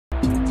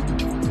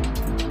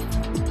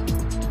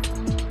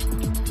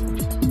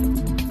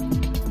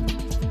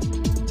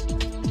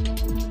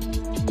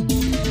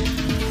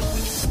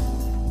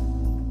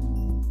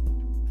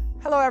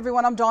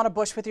everyone, I'm Donna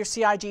Bush with your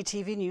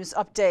CIGTV News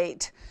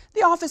Update.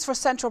 The Office for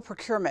Central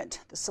Procurement,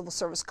 the Civil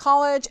Service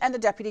College, and the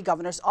Deputy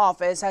Governor's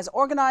Office has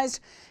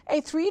organized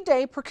a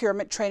 3-day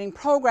procurement training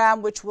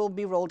program which will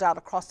be rolled out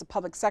across the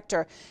public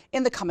sector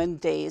in the coming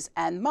days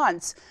and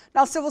months.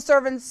 Now, civil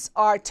servants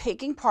are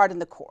taking part in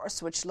the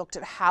course, which looked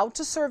at how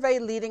to survey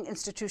leading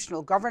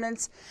institutional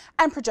governance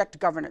and project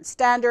governance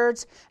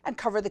standards and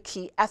cover the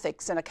key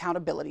ethics and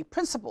accountability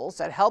principles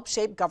that help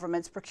shape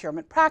government's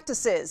procurement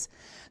practices.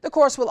 The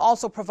course will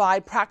also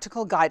provide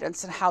practical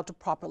guidance on how to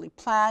properly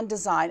plan,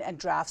 design, and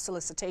draft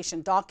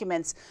solicitation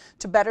documents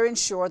to better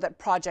ensure that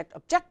project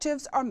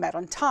objectives are met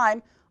on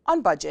time,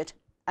 on budget,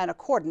 and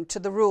according to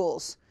the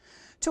rules.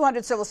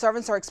 200 civil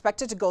servants are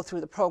expected to go through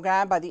the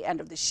program by the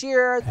end of this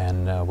year.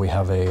 And we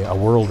have a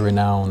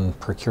world-renowned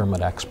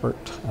procurement expert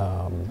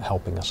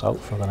helping us out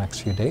for the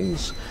next few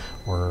days.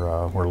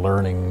 We're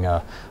learning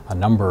a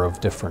number of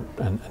different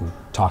and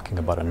talking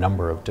about a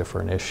number of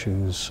different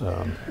issues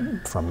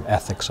from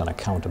ethics and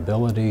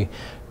accountability,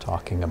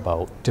 talking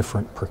about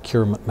different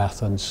procurement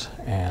methods,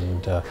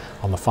 and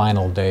on the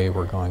final day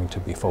we're going to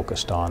be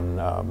focused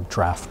on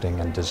drafting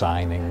and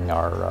designing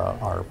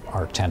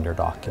our tender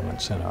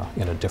documents in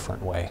a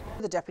different way.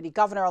 The Deputy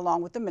Governor,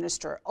 along with the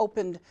Minister,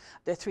 opened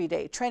the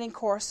 3-day training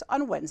course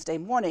on Wednesday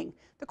morning.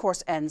 The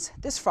course ends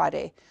this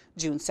Friday,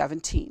 June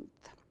 17th.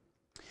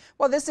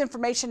 Well, this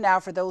information now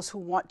for those who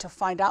want to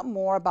find out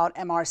more about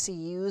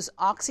MRCU's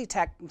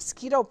Oxitec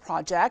mosquito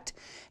project.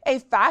 A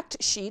fact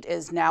sheet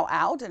is now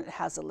out, and it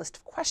has a list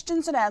of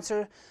questions and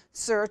answers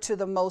to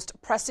the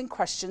most pressing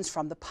questions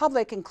from the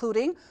public,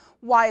 including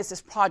why is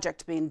this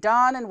project being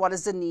done and what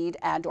is the need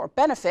and or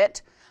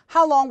benefit?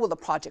 How long will the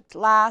project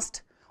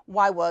last?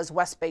 Why was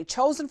West Bay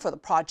chosen for the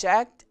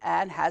project,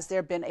 and has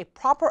there been a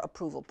proper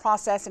approval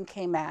process in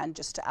Cayman,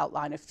 just to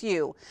outline a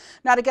few.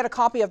 Now, to get a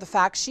copy of the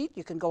fact sheet,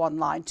 you can go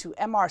online to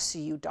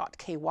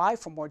MRCU.ky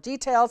for more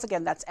details.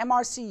 Again, that's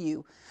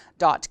MRCU.ky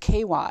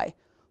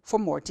for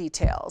more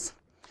details.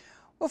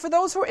 Well, for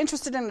those who are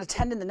interested in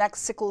attending the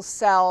next sickle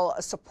cell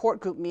support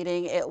group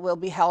meeting, it will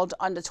be held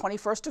on the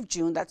 21st of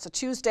June. That's a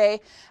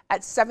Tuesday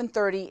at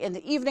 7:30 in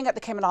the evening at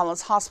the Cayman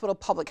Islands Hospital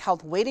Public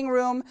Health Waiting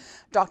Room.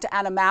 Dr.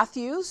 Anna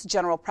Matthews,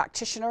 general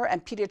practitioner,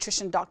 and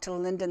pediatrician Dr.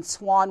 Lyndon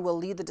Swan will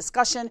lead the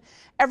discussion.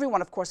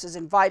 Everyone, of course, is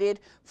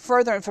invited.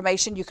 Further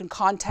information, you can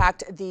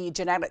contact the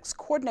genetics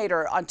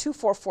coordinator on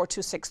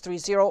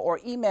 2442630 or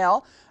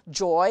email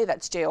joy,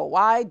 that's joy,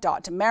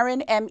 .Merren,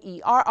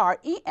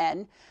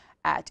 MERREN,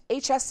 at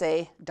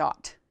hsa.ky.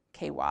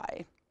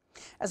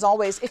 As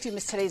always, if you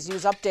missed today's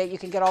news update, you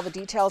can get all the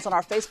details on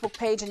our Facebook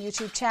page and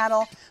YouTube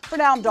channel. For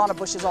now, I'm Donna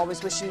Bush, as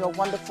always, wishing you a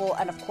wonderful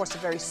and, of course, a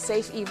very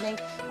safe evening,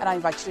 and I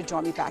invite you to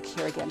join me back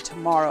here again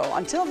tomorrow.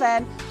 Until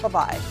then,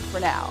 bye-bye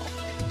for now.